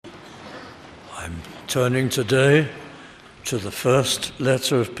I'm turning today to the first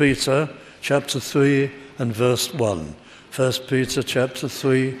letter of Peter, chapter 3 and verse 1. 1 Peter chapter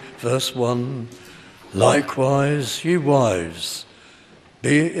 3, verse 1. Likewise, ye wives,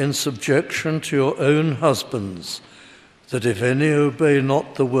 be in subjection to your own husbands, that if any obey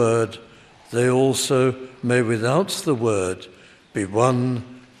not the word, they also may without the word be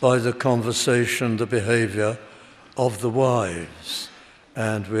won by the conversation, the behavior of the wives.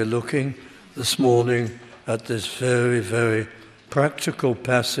 And we're looking this morning at this very, very practical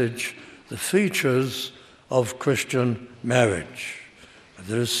passage, the features of Christian marriage.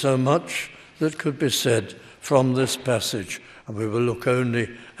 There is so much that could be said from this passage, and we will look only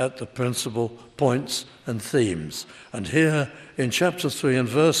at the principal points and themes. And here in chapter 3 and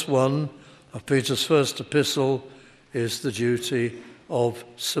verse 1 of Peter's first epistle is the duty of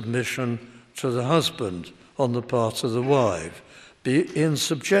submission to the husband on the part of the wife. Be in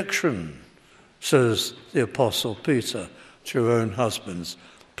subjection, says the Apostle Peter, to your own husbands.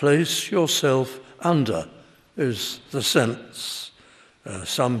 Place yourself under is the sense.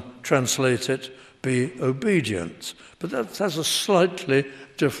 Some translate it, be obedient. But that has a slightly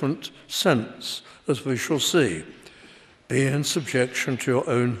different sense, as we shall see. Be in subjection to your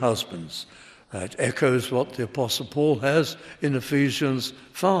own husbands. It echoes what the Apostle Paul has in Ephesians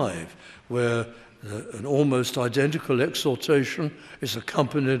 5, where an almost identical exhortation is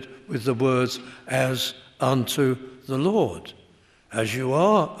accompanied with the words, as unto the Lord, as you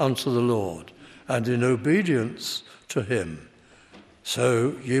are unto the Lord, and in obedience to him.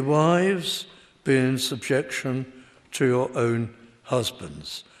 So, ye wives, be in subjection to your own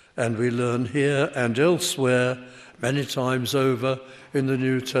husbands. And we learn here and elsewhere, many times over in the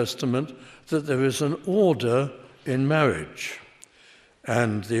New Testament, that there is an order in marriage.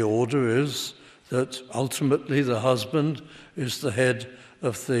 And the order is that ultimately the husband is the head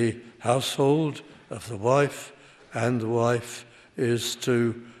of the household, of the wife, and the wife is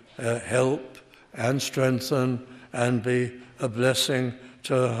to help and strengthen and be a blessing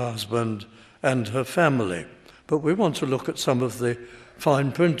to her husband and her family. But we want to look at some of the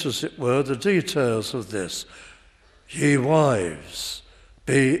fine print, as it were, the details of this. Ye wives,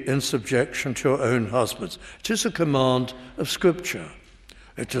 be in subjection to your own husbands. It is a command of Scripture.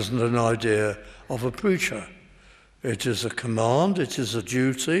 It isn't an idea of a preacher. It is a command, it is a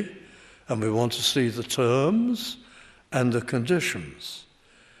duty, and we want to see the terms and the conditions.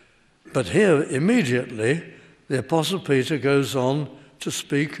 But here, immediately, the Apostle Peter goes on to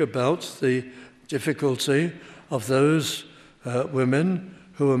speak about the difficulty of those women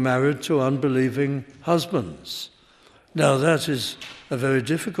who are married to unbelieving husbands. Now, that is a very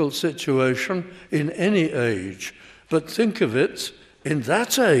difficult situation in any age, but think of it in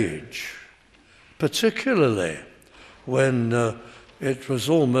that age, particularly when it was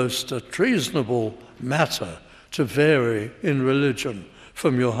almost a treasonable matter to vary in religion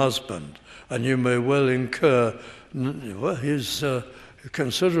from your husband, and you may well incur his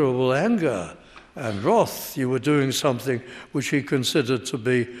considerable anger and wrath. You were doing something which he considered to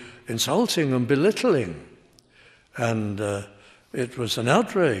be insulting and belittling, and it was an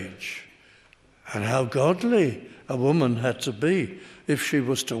outrage. And how godly a woman had to be if she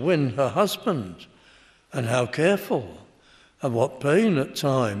was to win her husband, and how careful, and what pain at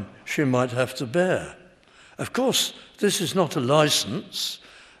time she might have to bear. Of course, this is not a license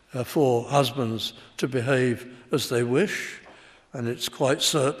for husbands to behave as they wish, and it's quite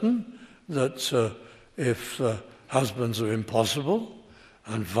certain that if husbands are impossible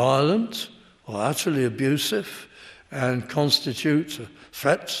and violent or utterly abusive and constitute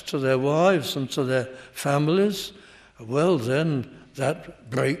threats to their wives and to their families, well then that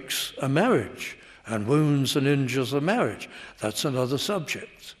breaks a marriage and wounds and injures a marriage. That's another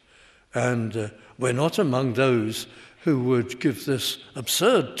subject. And we're not among those who would give this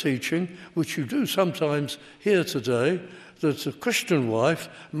absurd teaching, which you do sometimes hear today, that a Christian wife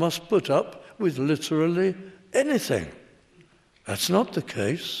must put up with literally anything. That's not the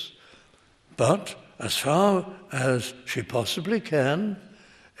case. But as far as she possibly can,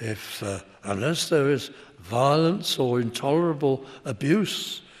 unless there is violence or intolerable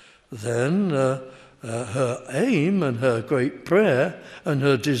abuse, then her aim and her great prayer and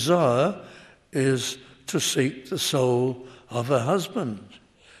her desire is to seek the soul of her husband.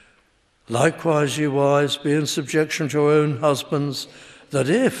 Likewise, ye wives, be in subjection to your own husbands, that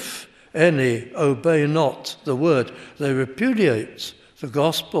if any obey not the word, they repudiate the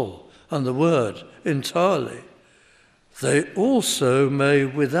gospel and the word entirely, they also may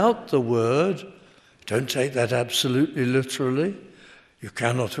without the word, don't take that absolutely literally. You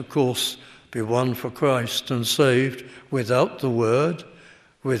cannot, of course, be won for Christ and saved without the word,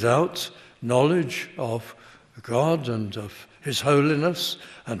 without knowledge of God and of his holiness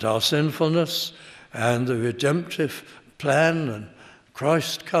and our sinfulness and the redemptive plan and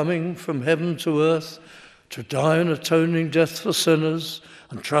Christ coming from heaven to earth to die an atoning death for sinners,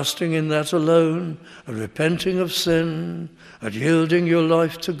 and trusting in that alone, and repenting of sin, and yielding your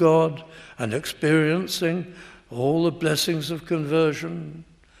life to God, and experiencing all the blessings of conversion.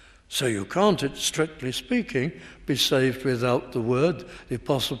 So you can't, strictly speaking, be saved without the word. The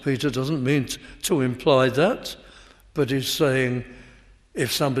Apostle Peter doesn't mean to imply that, but he's saying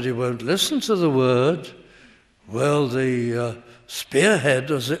if somebody won't listen to the word, well, the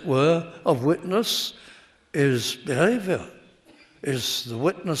spearhead, as it were, of witness is behavior, is the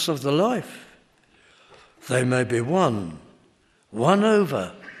witness of the life. They may be won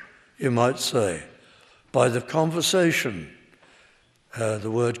over, you might say, by the conversation. The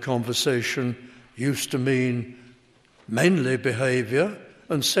word conversation used to mean mainly behavior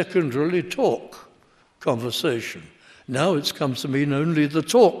and secondarily talk, conversation. Now it's come to mean only the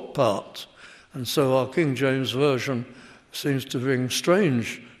talk part. And so our King James Version seems to ring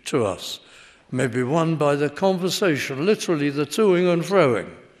strange to us. May be won by the conversation, literally the toing and froing,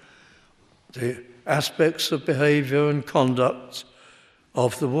 the aspects of behavior and conduct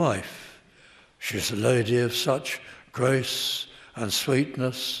of the wife. She's a lady of such grace and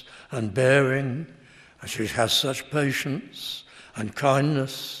sweetness and bearing, and she has such patience and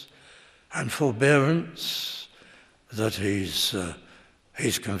kindness and forbearance that he's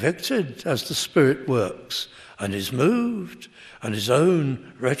convicted as the Spirit works, and is moved, and his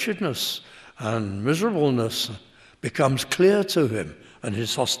own wretchedness and miserableness becomes clear to him, and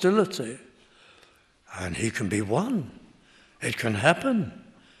his hostility, and he can be won. It can happen.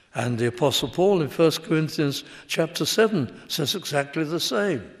 And the Apostle Paul in 1 Corinthians chapter 7 says exactly the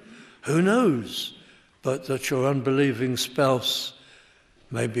same. Who knows but that your unbelieving spouse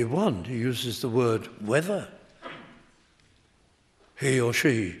may be won? He uses the word whether. He or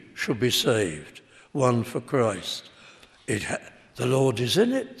she should be saved, won for Christ. The Lord is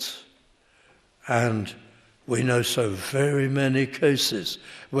in it. And we know so very many cases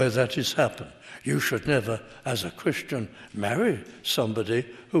where that has happened. You should never, as a Christian, marry somebody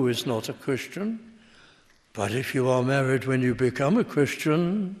who is not a Christian. But if you are married when you become a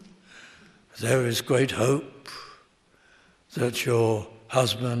Christian, there is great hope that your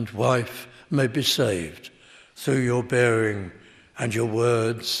husband, wife may be saved through your bearing and your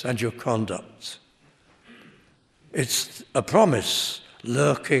words and your conduct. It's a promise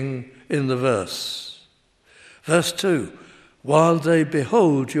lurking in the verse. Verse 2, while they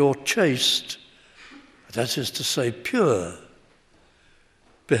behold your chaste, that is to say pure,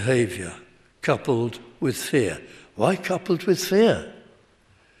 behavior coupled with fear. Why coupled with fear?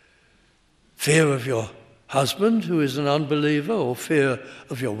 Fear of your husband who is an unbeliever, or fear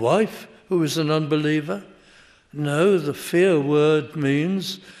of your wife who is an unbeliever? No, the fear word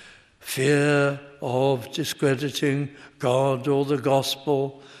means fear of discrediting God or the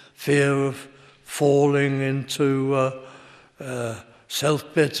gospel, fear of falling into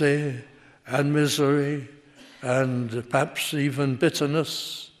self-pity and misery and perhaps even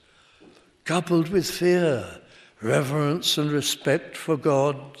bitterness, coupled with fear, reverence and respect for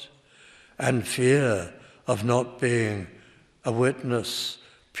God, and fear of not being a witness,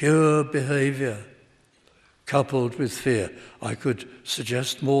 pure behavior, coupled with fear. I could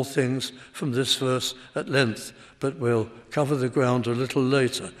suggest more things from this verse at length, but we'll cover the ground a little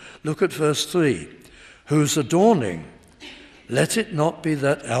later. Look at verse 3. Whose adorning, let it not be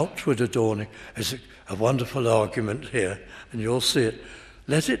that outward adorning. There's a wonderful argument here, and you'll see it.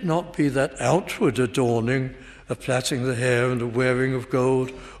 Let it not be that outward adorning of plaiting the hair and the wearing of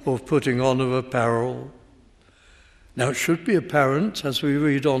gold or of putting on of apparel. Now it should be apparent as we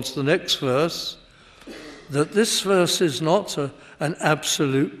read on to the next verse that this verse is not an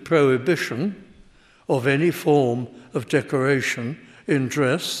absolute prohibition of any form of decoration in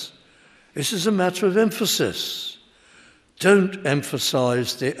dress. This is a matter of emphasis. Don't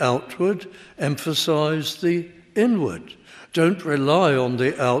emphasize the outward, emphasize the inward. Don't rely on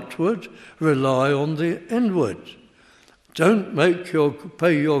the outward, rely on the inward. Don't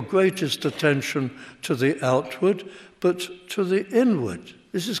pay your greatest attention to the outward, but to the inward.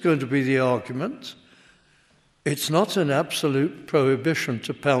 This is going to be the argument. It's not an absolute prohibition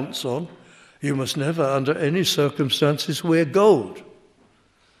to pounce on. You must never, under any circumstances, wear gold,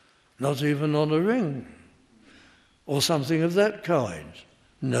 not even on a ring, or something of that kind.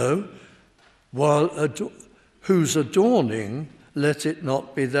 No, while whose adorning, let it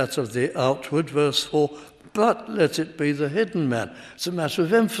not be that of the outward, verse 4, but let it be the hidden man. It's a matter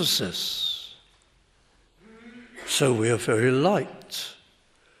of emphasis. So we are very light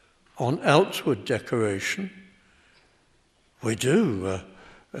on outward decoration. We do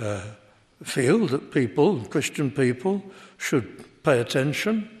feel that people, Christian people, should pay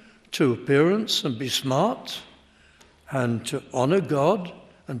attention to appearance and be smart and to honour God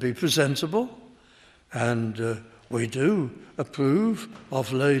and be presentable. And we do approve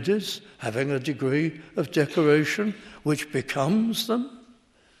of ladies having a degree of decoration which becomes them,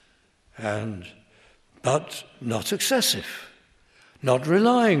 but not excessive, not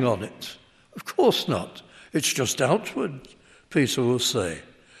relying on it. Of course not. It's just outward, Peter will say.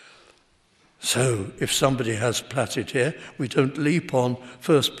 So if somebody has plaited hair, we don't leap on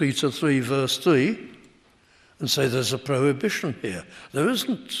 1 Peter 3 verse 3 and say there's a prohibition here. There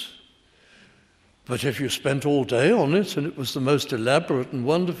isn't. But if you spent all day on it and it was the most elaborate and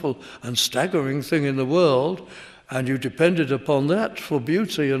wonderful and staggering thing in the world, and you depended upon that for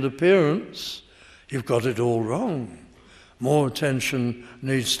beauty and appearance, you've got it all wrong. More attention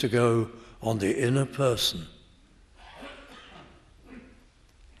needs to go on the inner person.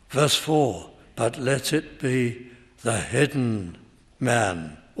 Verse 4, but let it be the hidden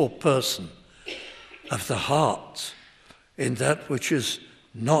man or person of the heart in that which is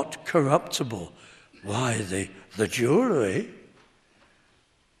not corruptible. Why, the jewellery,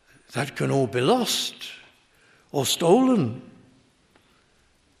 that can all be lost or stolen.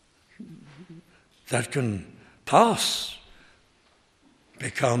 That can pass,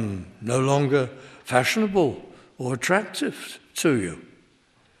 become no longer fashionable or attractive to you.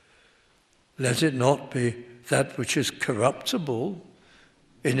 Let it not be that which is corruptible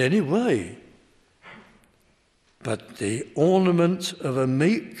in any way, but the ornament of a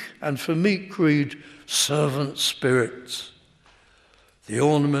meek, and for meek read, servant spirit. The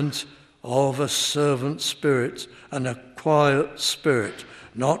ornament of a servant spirit and a quiet spirit,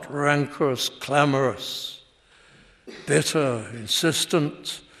 not rancorous, clamorous, bitter,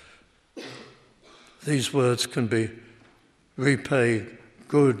 insistent. These words can repay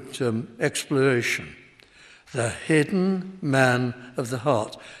good exploration. The hidden man of the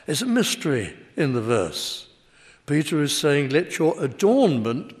heart is a mystery in the verse. Peter is saying, let your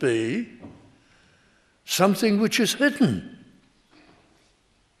adornment be something which is hidden.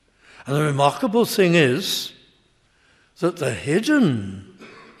 And the remarkable thing is that the hidden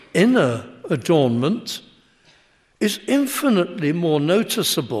inner adornment is infinitely more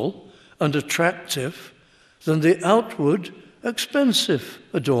noticeable and attractive than the outward expensive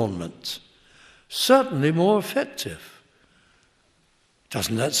adornment. Certainly more effective.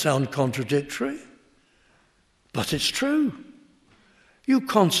 Doesn't that sound contradictory? But it's true. You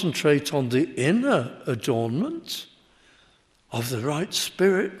concentrate on the inner adornment of the right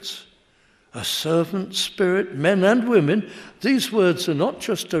spirit, a servant spirit, men and women. These words are not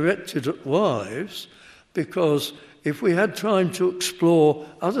just directed at wives, because if we had time to explore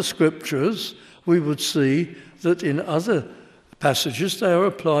other scriptures, we would see that in other passages they are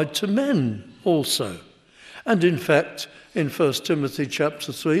applied to men also. And in fact, in 1 Timothy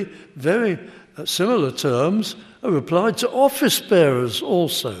chapter 3, very similar terms are applied to office bearers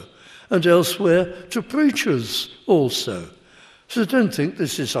also, and elsewhere to preachers also. So don't think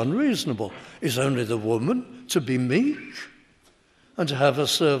this is unreasonable. Is only the woman to be meek and to have a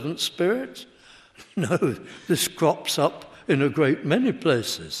servant spirit? No, this crops up in a great many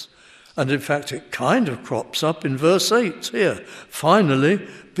places. And in fact, it kind of crops up in verse 8 here. Finally,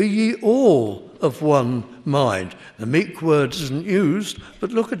 be ye all of one mind. The meek word isn't used,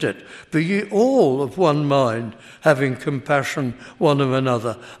 but look at it. Be ye all of one mind, having compassion one of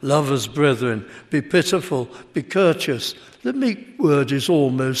another. Love as brethren. Be pitiful, be courteous. The meek word is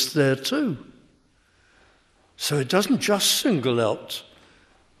almost there too. So it doesn't just single out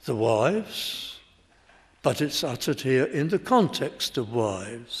the wives, but it's uttered here in the context of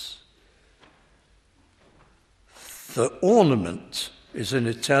wives. The ornament is in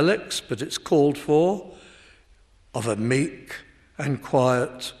italics, but it's called for, of a meek and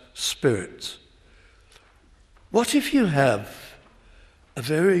quiet spirit. What if you have a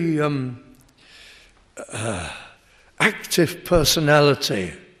very active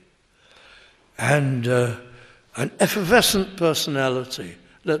personality and an effervescent personality,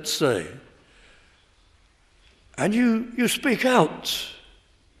 let's say, and you speak out,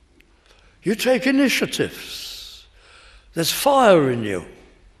 you take initiatives, there's fire in you,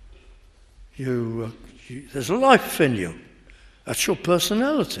 there's life in you. That's your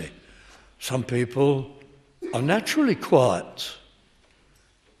personality. Some people are naturally quiet.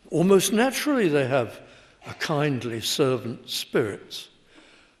 Almost naturally they have a kindly servant spirit.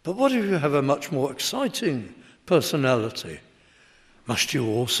 But what if you have a much more exciting personality? Must you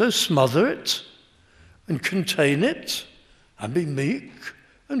also smother it and contain it and be meek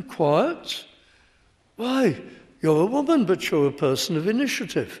and quiet. Why, you're a woman, but you're a person of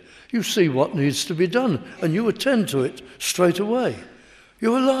initiative. You see what needs to be done, and you attend to it straight away.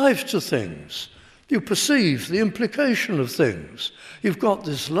 You're alive to things. You perceive the implication of things. You've got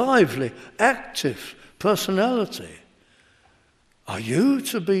this lively, active personality. Are you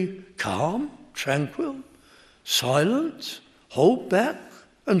to be calm, tranquil, silent, hold back,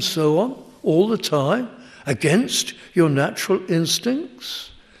 and so on, all the time, against your natural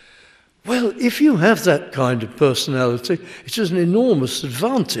instincts? Well, if you have that kind of personality, it is an enormous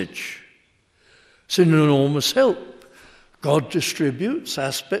advantage. It's an enormous help. God distributes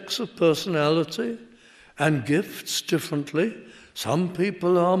aspects of personality and gifts differently. Some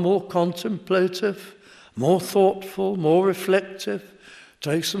people are more contemplative, more thoughtful, more reflective.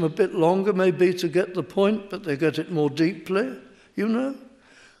 Takes them a bit longer maybe to get the point, but they get it more deeply, you know.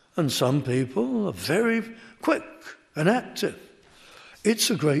 And some people are very quick and active. It's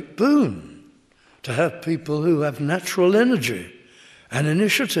a great boon to have people who have natural energy and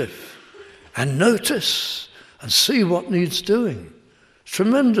initiative and notice and see what needs doing.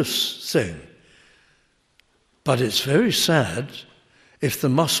 Tremendous thing. But it's very sad if the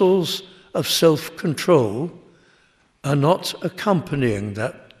muscles of self-control are not accompanying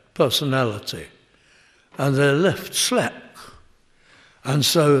that personality and they're left slack. And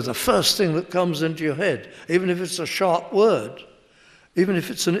so the first thing that comes into your head, even if it's a sharp word, even if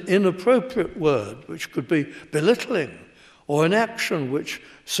it's an inappropriate word, which could be belittling, or an action which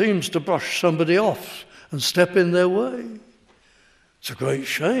seems to brush somebody off and step in their way. It's a great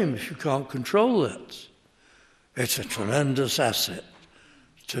shame if you can't control that. It's a tremendous asset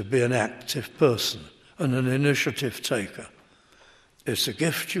to be an active person and an initiative taker. It's a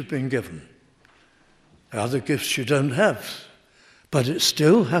gift you've been given. Other gifts you don't have. But it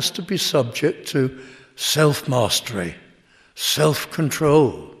still has to be subject to self-mastery,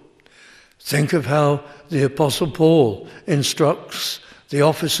 self-control. Think of how the Apostle Paul instructs the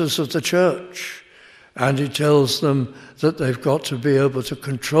officers of the church, and he tells them that they've got to be able to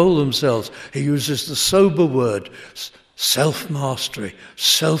control themselves. He uses the sober word, self-mastery,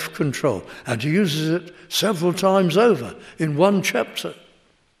 self-control, and he uses it several times over in one chapter.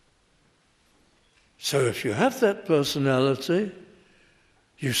 So if you have that personality,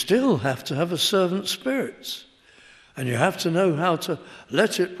 you still have to have a servant spirit, and you have to know how to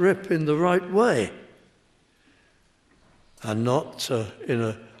let it rip in the right way, and not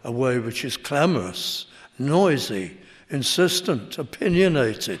in a way which is clamorous, noisy, insistent,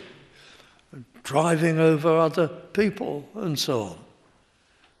 opinionated, driving over other people, and so on.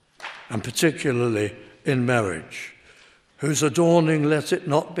 And particularly in marriage. Whose adorning let it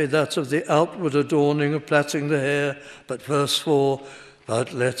not be that of the outward adorning of plaiting the hair, but verse 4,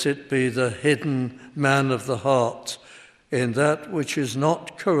 but let it be the hidden man of the heart, in that which is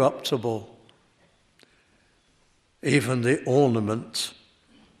not corruptible, even the ornament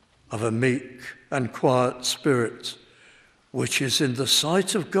of a meek and quiet spirit, which is in the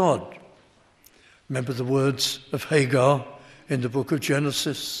sight of God. Remember the words of Hagar in the book of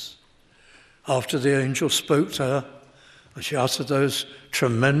Genesis, after the angel spoke to her, and she uttered those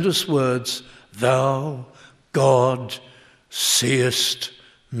tremendous words, "Thou, God, seest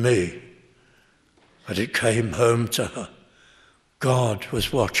me." But it came home to her. God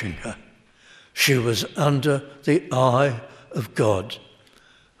was watching her. She was under the eye of God.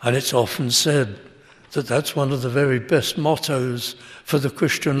 And it's often said that that's one of the very best mottos for the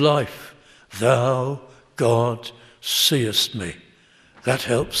Christian life. Thou, God, seest me. That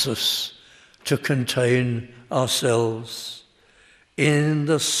helps us to contain ourselves in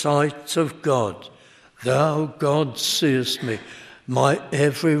the sight of God. Thou, God, seest me. My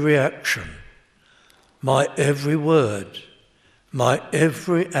every reaction, my every word, my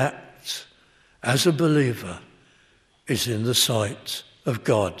every act as a believer is in the sight of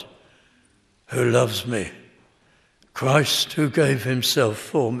God, who loves me, Christ who gave himself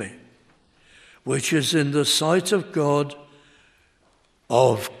for me, which is in the sight of God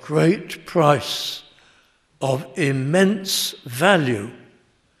of great price, of immense value,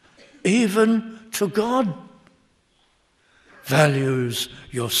 even to God, values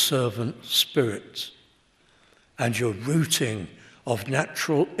your servant spirit and your rooting of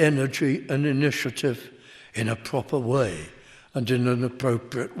natural energy and initiative in a proper way and in an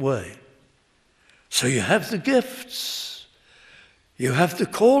appropriate way. So you have the gifts, you have the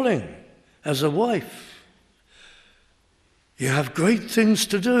calling as a wife, you have great things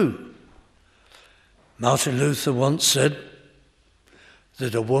to do. Martin Luther once said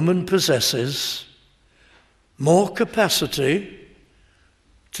that a woman possesses more capacity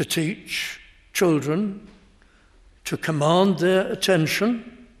to teach children, to command their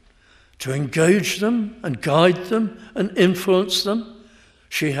attention, to engage them and guide them and influence them.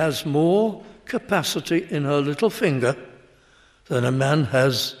 She has more capacity in her little finger than a man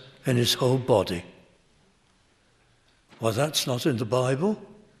has in his whole body. Well, that's not in the Bible,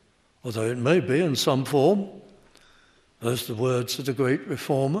 although it may be in some form. Those are the words of the great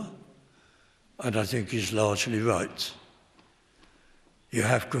reformer, and I think he's largely right. You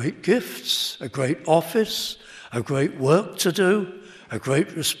have great gifts, a great office, a great work to do, a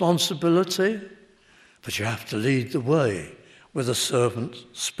great responsibility, but you have to lead the way with a servant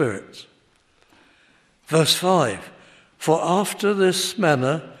spirit. Verse 5, for after this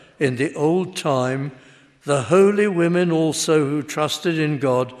manner in the old time, the holy women also who trusted in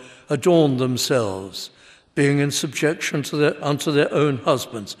God adorned themselves, being in subjection unto their own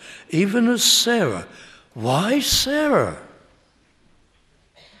husbands, even as Sarah. Why Sarah?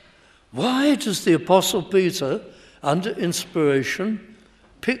 Why does the Apostle Peter, under inspiration,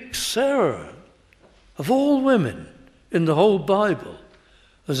 pick Sarah, of all women in the whole Bible,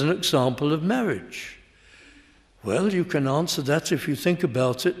 as an example of marriage? Well, you can answer that if you think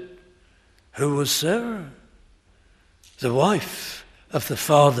about it. Who was Sarah? The wife of the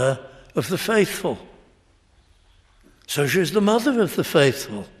father of the faithful. So she's the mother of the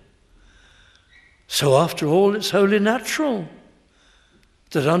faithful. So after all, it's wholly natural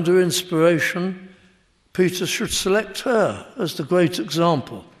that under inspiration, Peter should select her as the great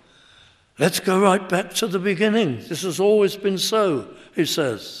example. Let's go right back to the beginning. This has always been so, he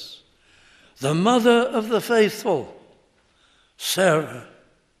says. The mother of the faithful, Sarah.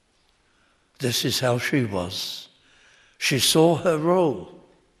 This is how she was. She saw her role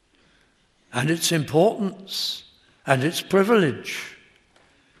and its importance and its privilege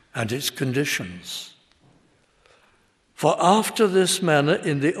and its conditions. For after this manner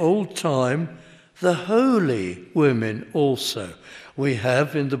in the old time, the holy women also. We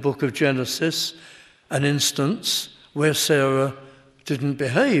have in the book of Genesis an instance where Sarah didn't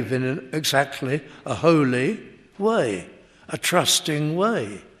behave in exactly a holy way, a trusting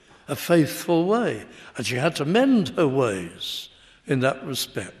way, a faithful way, and she had to mend her ways in that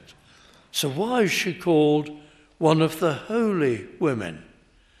respect. So why is she called one of the holy women?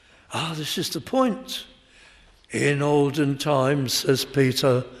 This is the point. In olden times, says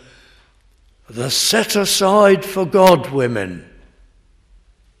Peter, the set aside for God women.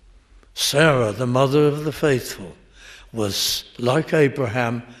 Sarah, the mother of the faithful, was, like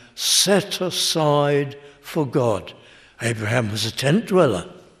Abraham, set aside for God. Abraham was a tent dweller.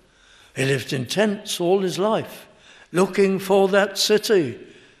 He lived in tents all his life, looking for that city,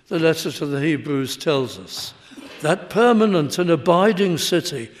 the letter to the Hebrews tells us. That permanent and abiding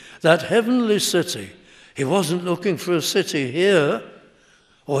city, that heavenly city. He wasn't looking for a city here,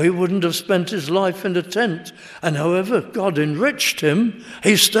 or he wouldn't have spent his life in a tent. And however God enriched him,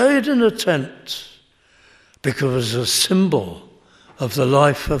 he stayed in a tent because it was a symbol of the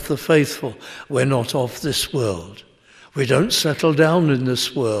life of the faithful. We're not of this world. We don't settle down in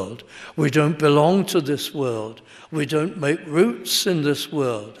this world. We don't belong to this world. We don't make roots in this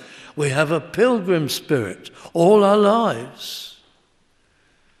world. We have a pilgrim spirit all our lives.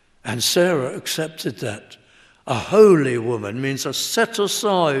 And Sarah accepted that. A holy woman means a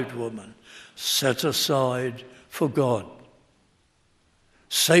set-aside woman, set aside for God,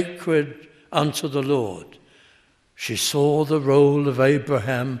 sacred unto the Lord. She saw the role of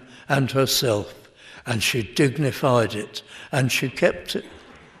Abraham and herself, and she dignified it, and she kept it.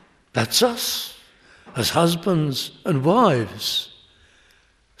 That's us, as husbands and wives,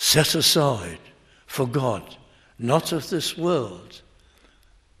 set aside for God, not of this world.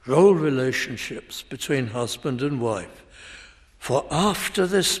 Role relationships between husband and wife. For after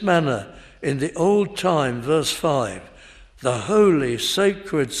this manner, in the old time, verse 5, the holy,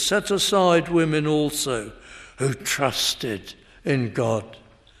 sacred, set-aside women also, who trusted in God,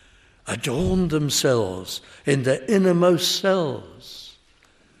 adorned themselves in their innermost selves,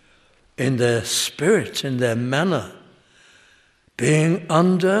 in their spirit, in their manner, being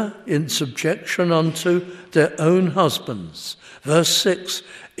in subjection unto their own husbands. Verse 6,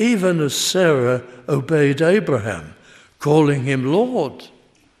 even as Sarah obeyed Abraham, calling him Lord.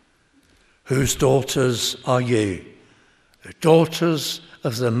 Whose daughters are ye? The daughters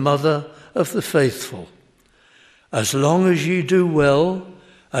of the mother of the faithful. As long as ye do well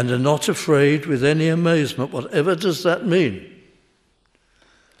and are not afraid with any amazement. Whatever does that mean?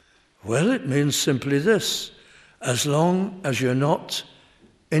 Well, it means simply this. As long as you're not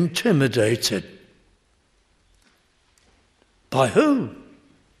intimidated. By who?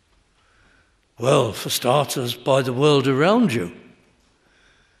 Well, for starters, by the world around you.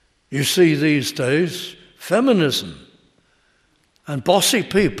 You see these days feminism and bossy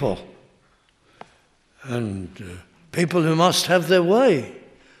people and people who must have their way,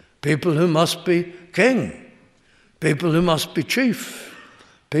 people who must be king, people who must be chief,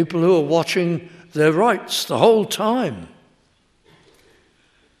 people who are watching their rights the whole time.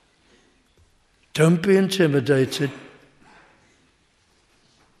 Don't be intimidated.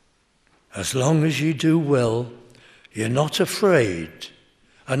 As long as you do well, you're not afraid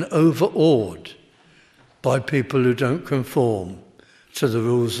and overawed by people who don't conform to the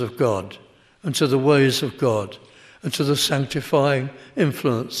rules of God and to the ways of God and to the sanctifying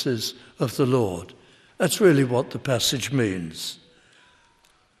influences of the Lord. That's really what the passage means.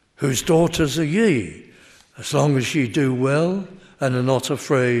 Whose daughters are ye, as long as ye do well and are not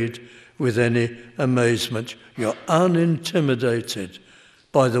afraid with any amazement. You're intimidated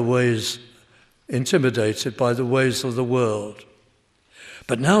by the ways of the world.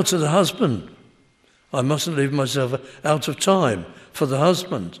 But now to the husband. I mustn't leave myself out of time for the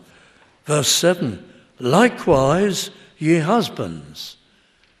husband. Verse 7, likewise ye husbands.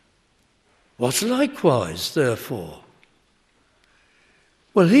 What's likewise, therefore?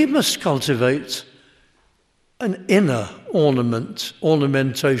 Well, he must cultivate an inner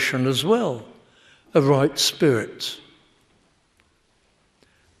ornamentation as well, a right spirit.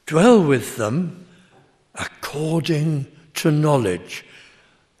 Dwell with them according to knowledge.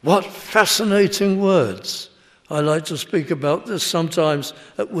 What fascinating words. I like to speak about this sometimes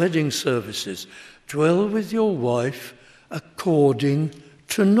at wedding services. Dwell with your wife according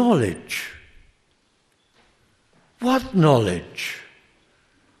to knowledge. What knowledge?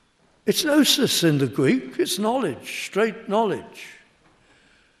 It's gnosis in the Greek, it's knowledge, straight knowledge.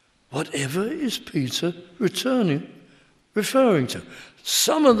 Whatever is Peter referring to?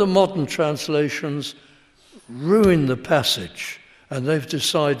 Some of the modern translations ruin the passage, and they've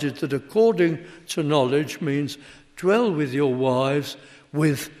decided that according to knowledge means dwell with your wives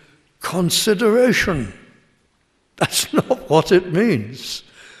with consideration. That's not what it means.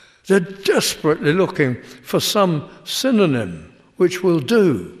 They're desperately looking for some synonym which will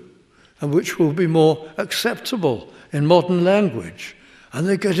do and which will be more acceptable in modern language, and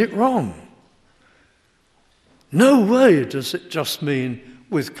they get it wrong. No way does it just mean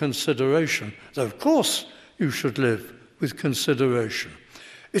with consideration, though of course you should live with consideration.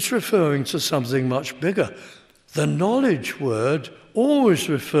 It's referring to something much bigger. The knowledge word always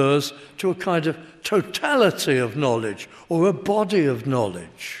refers to a kind of totality of knowledge or a body of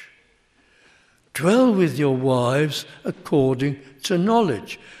knowledge. Dwell with your wives according to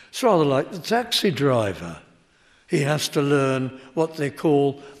knowledge. It's rather like the taxi driver. He has to learn what they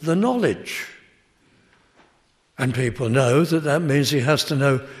call the knowledge. And people know that means he has to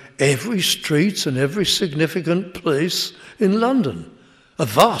know every street and every significant place in London. A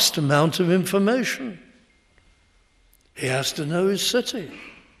vast amount of information. He has to know his city.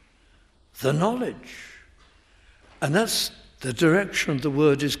 The knowledge. And that's the direction the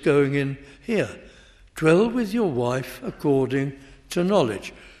word is going in here. Dwell with your wife according to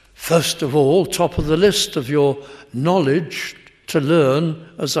knowledge. First of all, top of the list of your knowledge to learn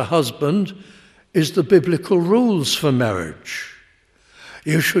as a husband is the biblical rules for marriage.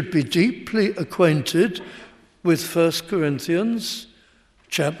 You should be deeply acquainted with 1 Corinthians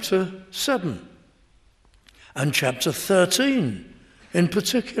chapter 7 and chapter 13 in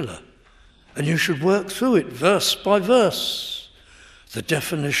particular. And you should work through it verse by verse. The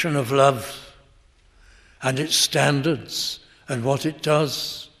definition of love and its standards and what it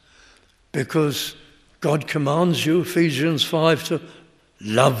does. Because God commands you, Ephesians 5, to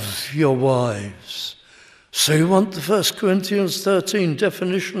love your wives. So you want the 1 Corinthians 13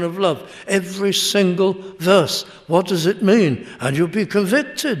 definition of love. Every single verse. What does it mean? And you'll be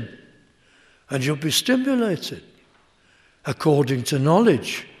convicted. And you'll be stimulated. According to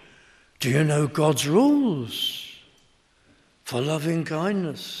knowledge. Do you know God's rules for loving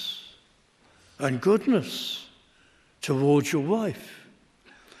kindness and goodness towards your wife?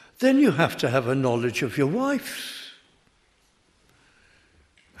 Then you have to have a knowledge of your wife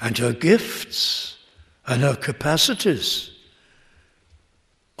and her gifts and her capacities.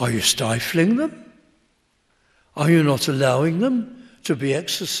 Are you stifling them? Are you not allowing them to be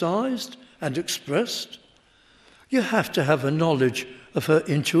exercised and expressed? You have to have a knowledge of her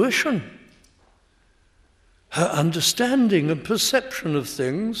intuition, her understanding and perception of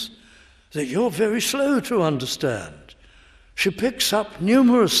things that you're very slow to understand. She picks up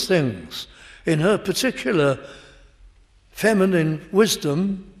numerous things in her particular feminine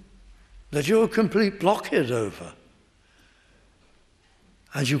wisdom that you're a complete blockhead over.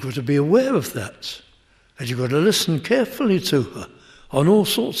 And you've got to be aware of that. And you've got to listen carefully to her on all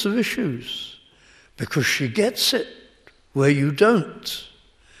sorts of issues. Because she gets it where you don't.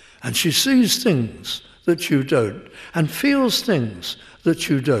 And she sees things that you don't, and feels things that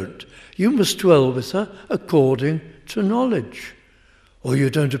you don't. You must dwell with her according to knowledge, or you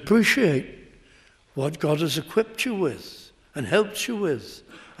don't appreciate what God has equipped you with and helped you with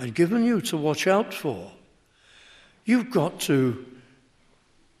and given you to watch out for. You've got to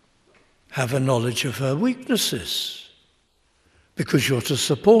have a knowledge of her weaknesses because you're to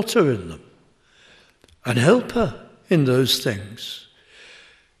support her in them and help her in those things.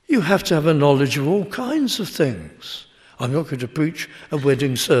 You have to have a knowledge of all kinds of things. I'm not going to preach a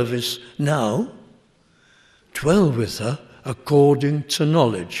wedding service now. Dwell with her according to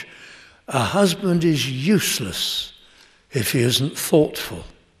knowledge. A husband is useless if he isn't thoughtful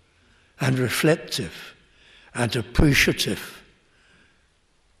and reflective and appreciative,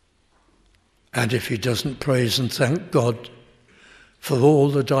 and if he doesn't praise and thank God for all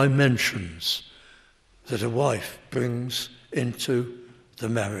the dimensions that a wife brings into the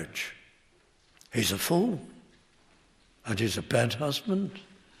marriage. He's a fool, and he's a bad husband.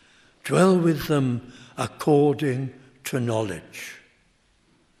 Dwell with them according to knowledge.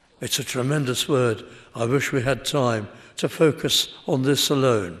 It's a tremendous word. I wish we had time to focus on this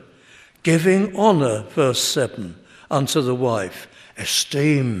alone. Giving honour, verse 7, unto the wife,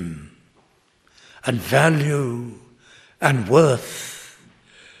 esteem and value and worth.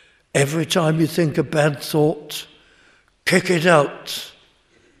 Every time you think a bad thought, kick it out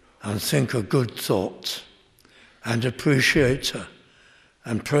and think a good thought and appreciate her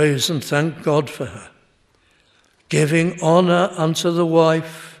and praise and thank God for her. Giving honour unto the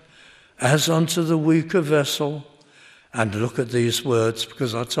wife as unto the weaker vessel. And look at these words,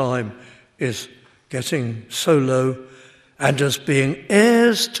 because our time is getting so low. And as being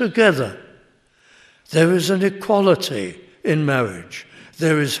heirs together. There is an equality in marriage.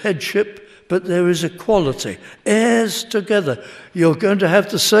 There is headship, but there is equality. Heirs together. You're going to have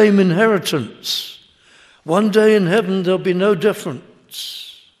the same inheritance. One day in heaven there'll be no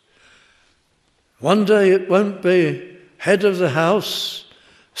difference. One day it won't be head of the house,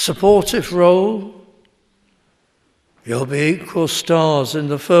 supportive role. You'll be equal stars in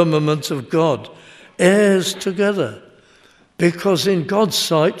the firmament of God, heirs together, because in God's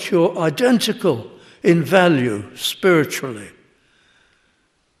sight you're identical in value spiritually.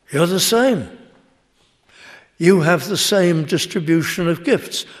 You're the same. You have the same distribution of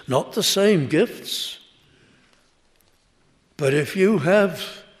gifts, not the same gifts. But if you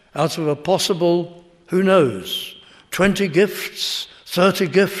have, out of a possible, who knows, 20 gifts, 30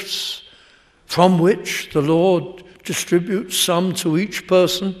 gifts, from which the Lord distributes some to each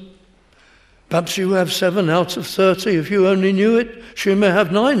person. Perhaps you have 7 out of 30. If you only knew it, she may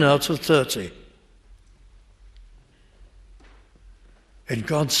have 9 out of 30. In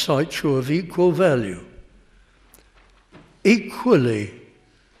God's sight, you're of equal value, equally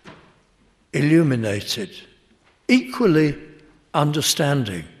illuminated, equally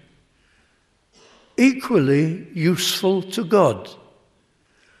understanding, equally useful to God.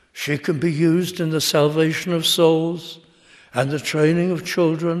 She can be used in the salvation of souls and the training of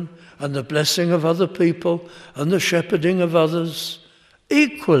children and the blessing of other people and the shepherding of others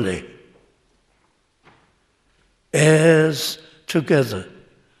equally. Heirs together.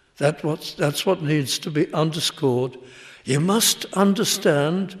 That's what needs to be underscored. You must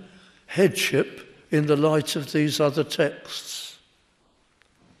understand headship in the light of these other texts.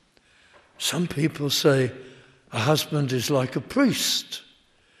 Some people say a husband is like a priest,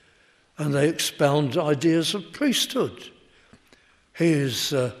 and they expound ideas of priesthood.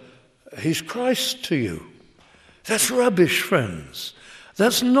 He's Christ to you. That's rubbish, friends.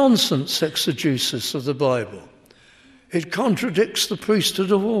 That's nonsense exegesis of the Bible. It contradicts the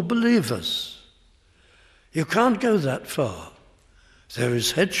priesthood of all believers. You can't go that far. There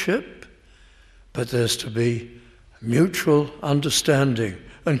is headship, but there's to be mutual understanding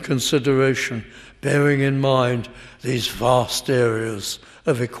and consideration, bearing in mind these vast areas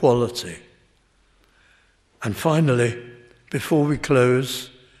of equality. And finally, before we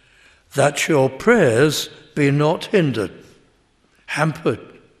close, that your prayers be not hindered, hampered,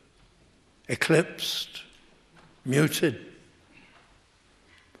 eclipsed, muted.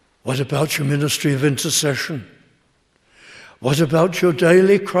 What about your ministry of intercession? What about your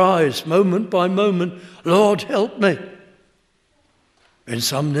daily cries, moment by moment, Lord, help me, in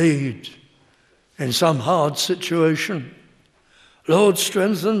some need, in some hard situation. Lord,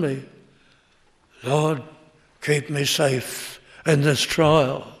 strengthen me. Lord, keep me safe in this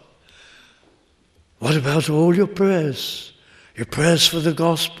trial. What about all your prayers? Your prayers for the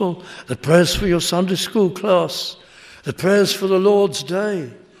gospel, the prayers for your Sunday school class, the prayers for the Lord's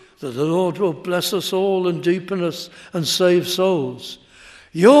day, that the Lord will bless us all and deepen us and save souls.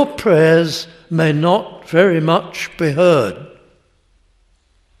 Your prayers may not very much be heard.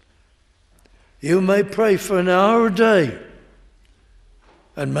 You may pray for an hour a day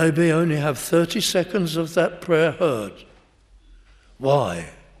and maybe only have 30 seconds of that prayer heard. Why?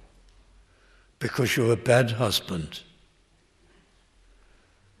 Because you're a bad husband.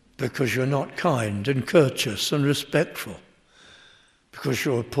 Because you're not kind and courteous and respectful. Because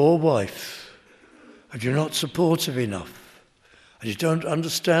you're a poor wife and you're not supportive enough. And you don't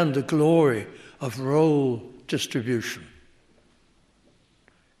understand the glory of role distribution.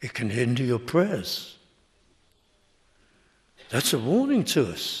 It can hinder your prayers. That's a warning to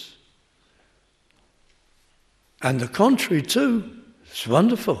us. And the contrary too. It's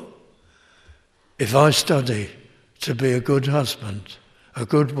wonderful. If I study to be a good husband, a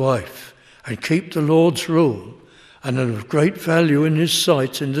good wife, and keep the Lord's rule, and of great value in his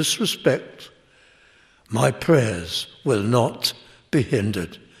sight in this respect, my prayers will not be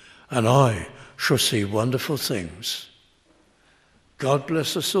hindered, and I shall see wonderful things. God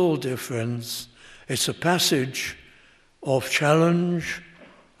bless us all, dear friends. It's a passage of challenge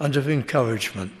and of encouragement.